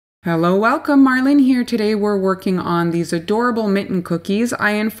Hello, welcome. Marlene here. Today we're working on these adorable mitten cookies. I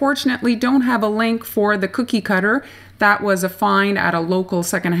unfortunately don't have a link for the cookie cutter. That was a find at a local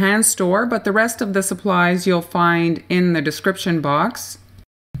secondhand store, but the rest of the supplies you'll find in the description box.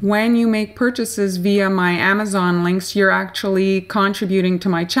 When you make purchases via my Amazon links, you're actually contributing to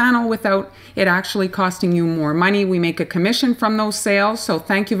my channel without it actually costing you more money. We make a commission from those sales, so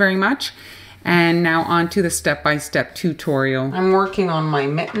thank you very much. And now on to the step-by-step tutorial. I'm working on my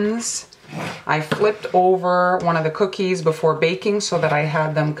mittens. I flipped over one of the cookies before baking so that I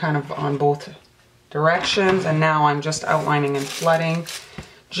had them kind of on both directions, and now I'm just outlining and flooding.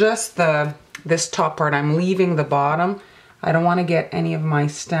 Just this top part, I'm leaving the bottom. I don't want to get any of my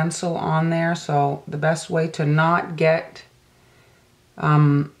stencil on there, so the best way to not get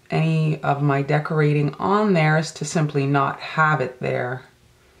any of my decorating on there is to simply not have it there.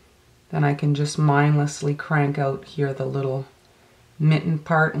 Then I can just mindlessly crank out here the little mitten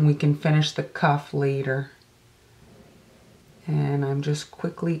part, and we can finish the cuff later. And I'm just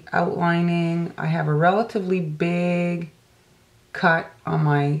quickly outlining. I have a relatively big cut on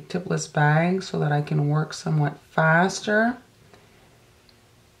my tipless bag so that I can work somewhat faster.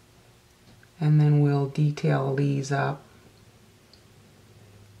 And then we'll detail these up.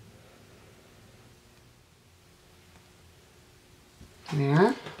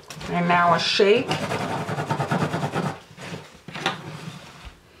 There. And now a shape.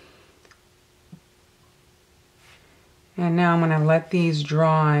 And now I'm going to let these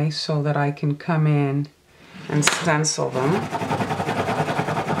dry so that I can come in and stencil them.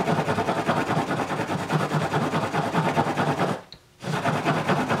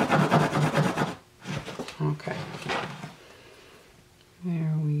 Okay.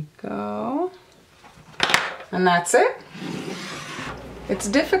 There we go. And that's it. It's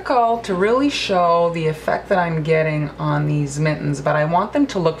difficult to really show the effect that I'm getting on these mittens, but I want them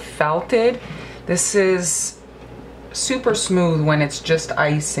to look felted. This is super smooth when it's just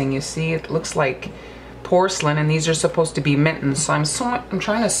icing. You see, it looks like porcelain, and these are supposed to be mittens. So I'm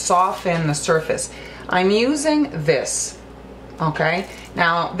trying to soften the surface. I'm using this, okay?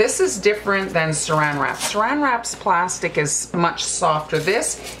 Now, this is different than Saran Wrap. Saran Wrap's plastic is much softer.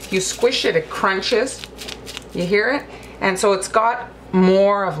 This, you squish it, it crunches. You hear it? And so it's got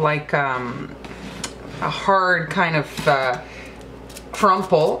more of like a hard kind of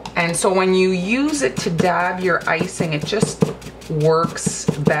crumple, and so when you use it to dab your icing, it just works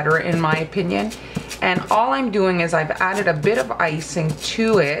better in my opinion. And all I'm doing is I've added a bit of icing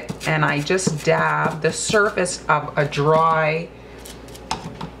to it, and I just dab the surface of a dry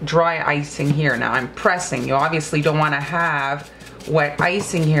icing here. Now I'm pressing. You obviously don't want to have wet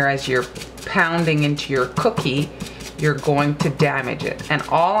icing here as you're pounding into your cookie. You're going to damage it. And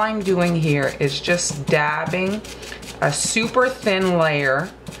all I'm doing here is just dabbing a super thin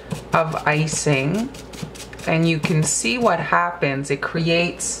layer of icing, and you can see what happens. It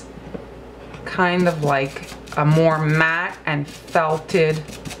creates kind of like a more matte and felted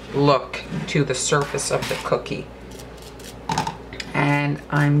look to the surface of the cookie. And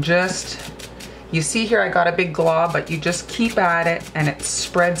I'm just, you see here I got a big glob, but you just keep at it and it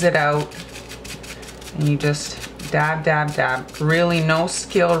spreads it out, and you just dab, dab, dab. Really no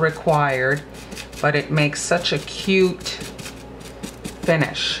skill required, but it makes such a cute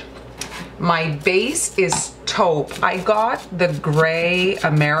finish. My base is taupe. I got the gray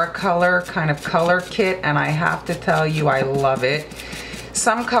Americolor kind of color kit, and I have to tell you, I love it.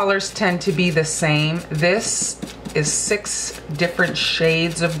 Some colors tend to be the same. This is 6 different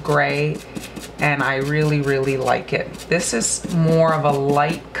shades of gray, and I really, really like it. This is more of a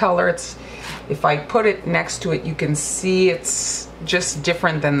light color. If I put it next to it, you can see it's just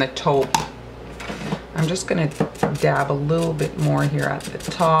different than the taupe. I'm just gonna dab a little bit more here at the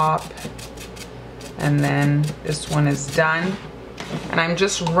top, and then this one is done. And I'm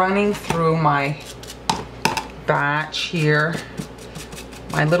just running through my batch here.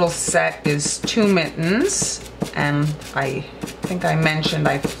 My little set is 2 mittens, and I think I mentioned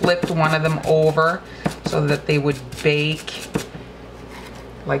I flipped one of them over so that they would bake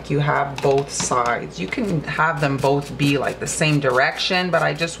like you have both sides. You can have them both be like the same direction, but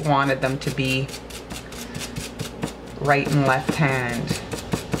I just wanted them to be right and left hand.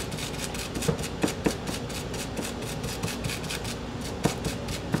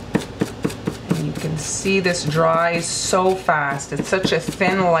 And you can see this dries so fast. It's such a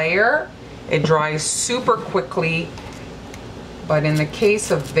thin layer. It dries super quickly. But in the case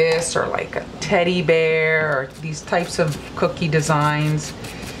of this, or like a teddy bear, or these types of cookie designs,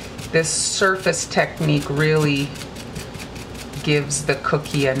 this surface technique really gives the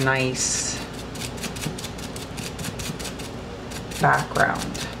cookie a nice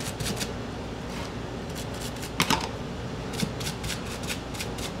background.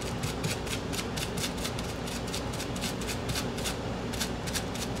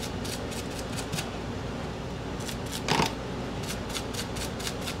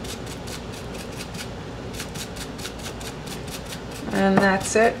 And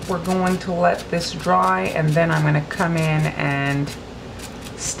that's it. We're going to let this dry, and then I'm going to come in and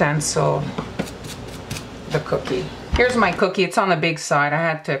stencil the cookie. Here's my cookie. It's on the big side. I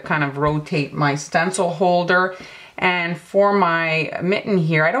had to kind of rotate my stencil holder. And for my mitten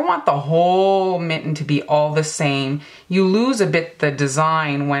here, I don't want the whole mitten to be all the same. You lose a bit the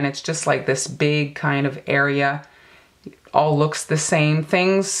design when it's just like this big kind of area. It all looks the same.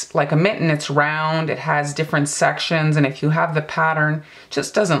 Things like a mitten, it's round, it has different sections, and if you have the pattern, it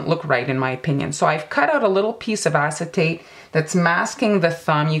just doesn't look right in my opinion. So I've cut out a little piece of acetate that's masking the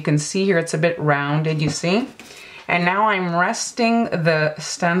thumb. You can see here it's a bit rounded, you see? And now I'm resting the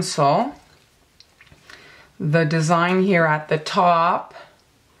stencil, the design here at the top,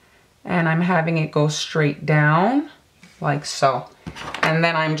 and I'm having it go straight down like so. And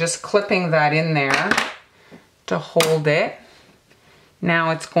then I'm just clipping that in there to hold it.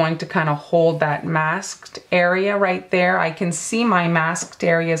 Now it's going to kind of hold that masked area right there. I can see my masked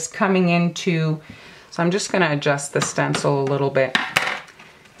areas coming into, so I'm just going to adjust the stencil a little bit.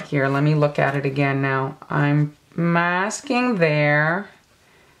 Here, let me look at it again now. I'm masking there,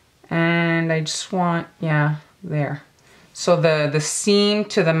 and I just want, yeah, there. So the seam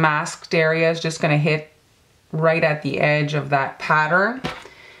to the masked area is just going to hit right at the edge of that pattern,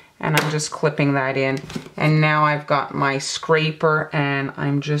 and I'm just clipping that in. And now I've got my scraper, and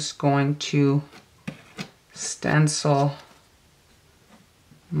I'm just going to stencil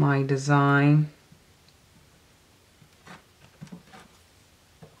my design.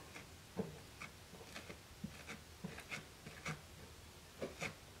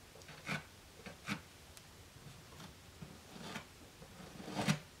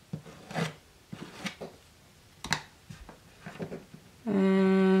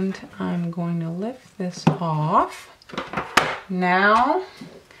 And I'm going to lift this off. Now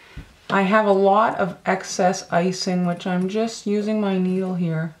I have a lot of excess icing, which I'm just using my needle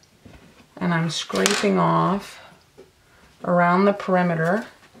here, and I'm scraping off around the perimeter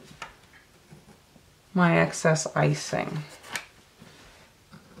my excess icing.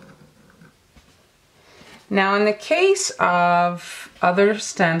 Now in the case of other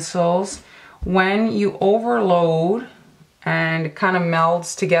stencils, when you overload and it kind of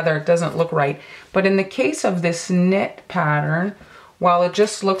melds together, it doesn't look right. But in the case of this knit pattern, while it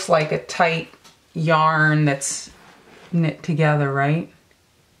just looks like a tight yarn that's knit together, right?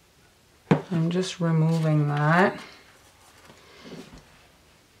 I'm just removing that.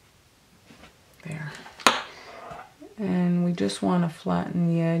 There. And we just want to flatten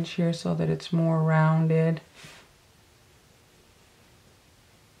the edge here so that it's more rounded.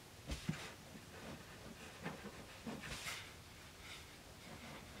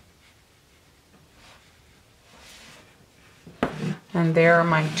 And there are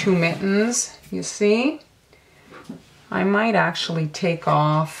my two mittens, you see? I might actually take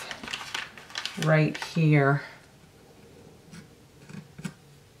off right here.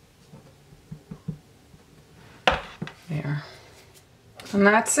 There. And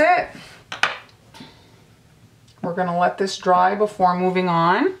that's it. We're gonna let this dry before moving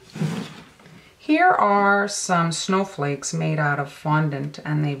on. Here are some snowflakes made out of fondant,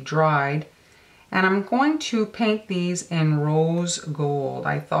 and they've dried. And I'm going to paint these in rose gold.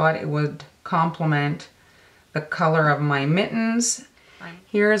 I thought it would complement the color of my mittens.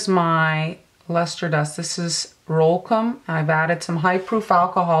 Here's my luster dust. This is Rolcom. I've added some high proof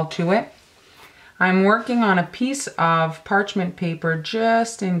alcohol to it. I'm working on a piece of parchment paper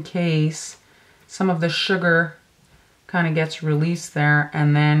just in case some of the sugar kind of gets released there,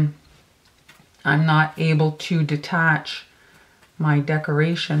 and then I'm not able to detach my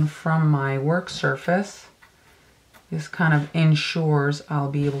decoration from my work surface. This kind of ensures I'll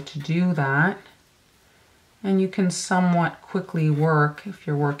be able to do that. And you can somewhat quickly work. If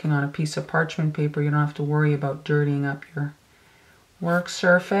you're working on a piece of parchment paper, you don't have to worry about dirtying up your work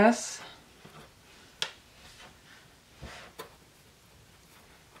surface.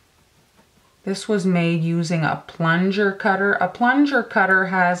 This was made using a plunger cutter. A plunger cutter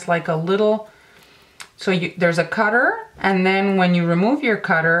has like a little, so there's a cutter, and then when you remove your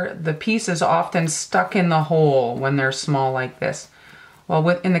cutter, the piece is often stuck in the hole when they're small like this. Well,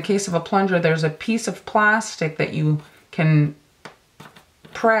 in the case of a plunger, there's a piece of plastic that you can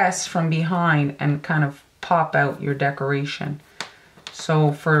press from behind and kind of pop out your decoration.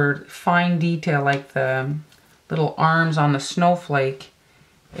 So for fine detail like the little arms on the snowflake,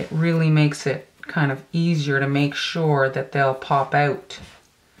 it really makes it kind of easier to make sure that they'll pop out.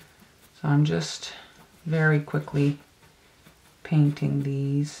 So I'm just very quickly painting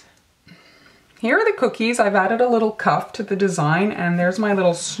these. Here are the cookies. I've added a little cuff to the design, and there's my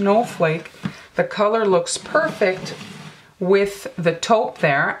little snowflake. The color looks perfect with the taupe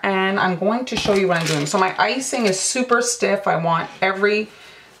there, and I'm going to show you what I'm doing. So my icing is super stiff. I want every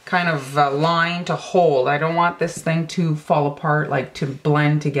kind of line to hold. I don't want this thing to fall apart, like to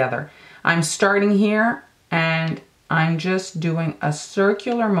blend together. I'm starting here and I'm just doing a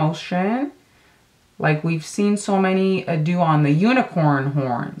circular motion like we've seen so many do on the unicorn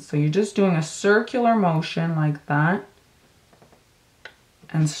horn. So you're just doing a circular motion like that.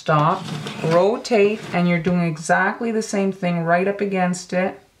 And stop, rotate, and you're doing exactly the same thing right up against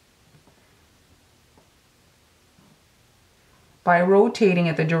it. By rotating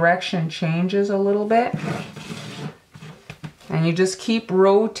it, the direction changes a little bit. And you just keep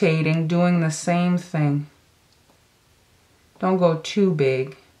rotating, doing the same thing. Don't go too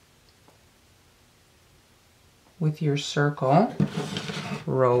big with your circle.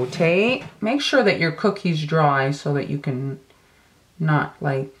 Rotate. Make sure that your cookie's dry so that you can not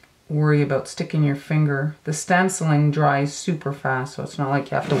like worry about sticking your finger. The stenciling dries super fast, so it's not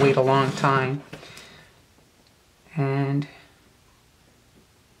like you have to wait a long time. And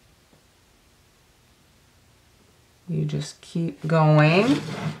you just keep going.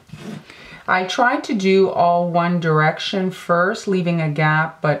 I tried to do all one direction first, leaving a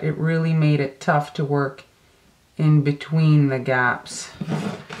gap, but it really made it tough to work in between the gaps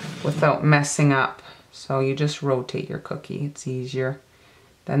without messing up. So you just rotate your cookie. It's easier.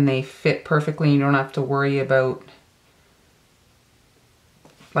 Then they fit perfectly. You don't have to worry about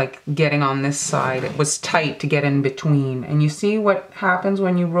like getting on this side. It was tight to get in between. And you see what happens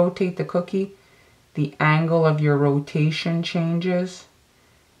when you rotate the cookie? The angle of your rotation changes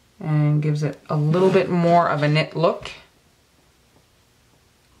and gives it a little bit more of a knit look.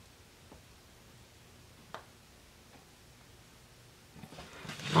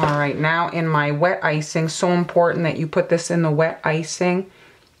 All right, now in my wet icing, so important that you put this in the wet icing.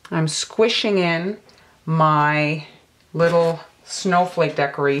 I'm squishing in my little snowflake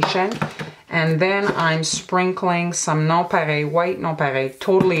decoration, and then I'm sprinkling some nonpareil, white nonpareil,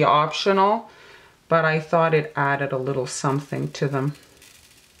 totally optional, but I thought it added a little something to them.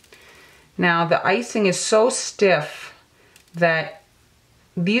 Now the icing is so stiff that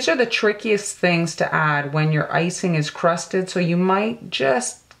these are the trickiest things to add when your icing is crusted, so you might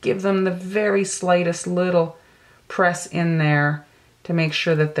just give them the very slightest little press in there to make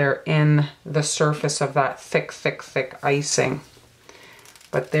sure that they're in the surface of that thick, thick, thick icing.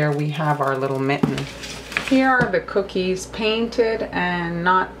 But there we have our little mitten. Here are the cookies, painted and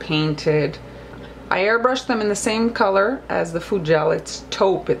not painted. I airbrushed them in the same color as the food gel. It's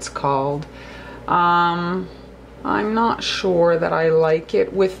taupe, it's called. I'm not sure that I like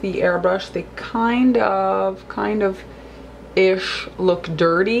it with the airbrush. They kind of ish look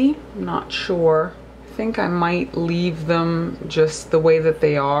dirty. I'm not sure. I think I might leave them just the way that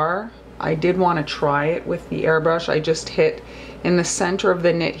they are. I did want to try it with the airbrush. I just hit in the center of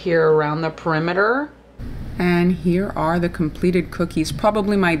the knit here around the perimeter. And here are the completed cookies.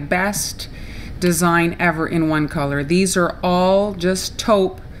 Probably my best design ever in one color. These are all just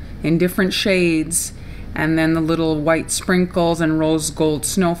taupe in different shades, and then the little white sprinkles and rose gold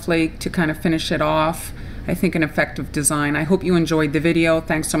snowflake to kind of finish it off. I think an effective design. I hope you enjoyed the video.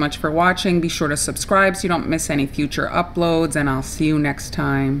 Thanks so much for watching. Be sure to subscribe so you don't miss any future uploads, and I'll see you next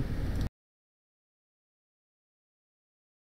time.